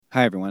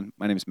Hi, everyone.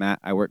 My name is Matt.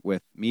 I work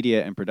with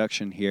media and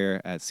production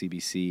here at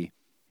CBC.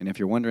 And if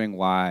you're wondering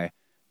why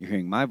you're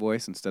hearing my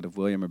voice instead of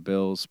William or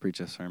Bill's preach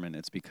a sermon,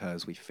 it's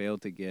because we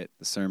failed to get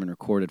the sermon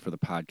recorded for the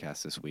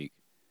podcast this week.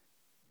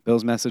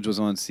 Bill's message was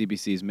on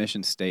CBC's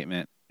mission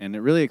statement, and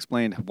it really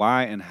explained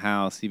why and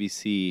how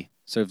CBC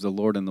serves the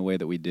Lord in the way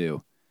that we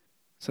do.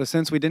 So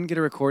since we didn't get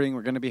a recording,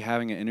 we're going to be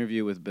having an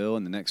interview with Bill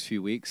in the next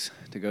few weeks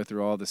to go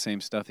through all the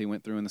same stuff he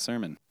went through in the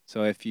sermon.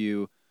 So if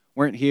you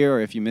weren't here or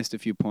if you missed a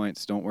few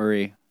points, don't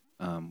worry.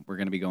 We're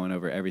going to be going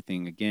over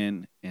everything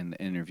again in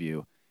the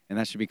interview, and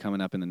that should be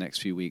coming up in the next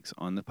few weeks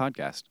on the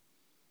podcast.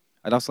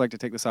 I'd also like to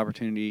take this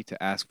opportunity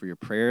to ask for your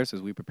prayers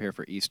as we prepare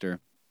for Easter.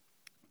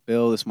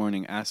 Bill this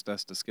morning asked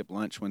us to skip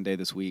lunch one day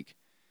this week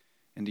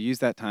and to use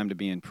that time to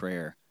be in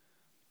prayer.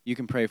 You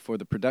can pray for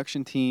the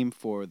production team,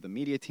 for the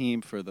media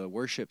team, for the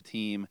worship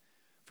team,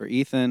 for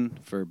Ethan,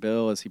 for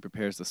Bill as he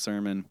prepares the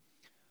sermon.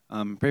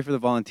 Pray for the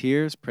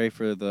volunteers, pray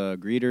for the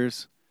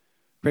greeters.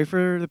 Pray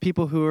for the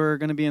people who are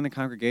going to be in the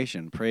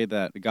congregation. Pray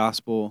that the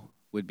gospel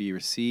would be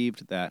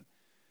received, that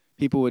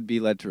people would be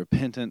led to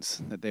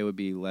repentance, that they would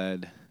be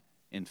led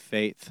in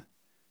faith,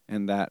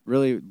 and that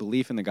really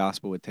belief in the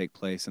gospel would take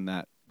place and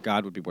that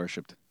God would be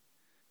worshiped.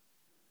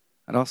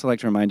 I'd also like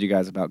to remind you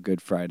guys about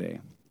Good Friday.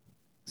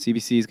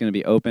 CBC is going to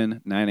be open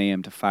 9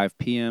 a.m. to 5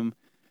 p.m.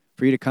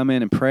 for you to come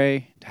in and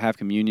pray, to have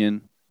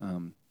communion,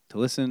 to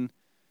listen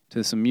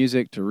to some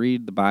music, to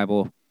read the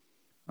Bible,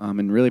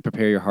 and really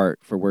prepare your heart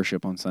for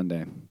worship on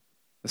Sunday.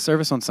 The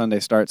service on Sunday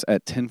starts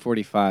at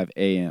 10:45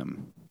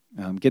 a.m.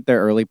 Get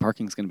there early.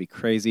 Parking's going to be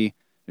crazy.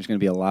 There's going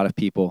to be a lot of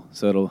people,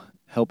 so it'll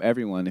help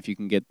everyone if you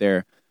can get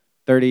there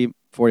 30,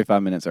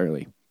 45 minutes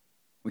early.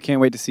 We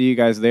can't wait to see you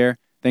guys there.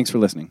 Thanks for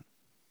listening.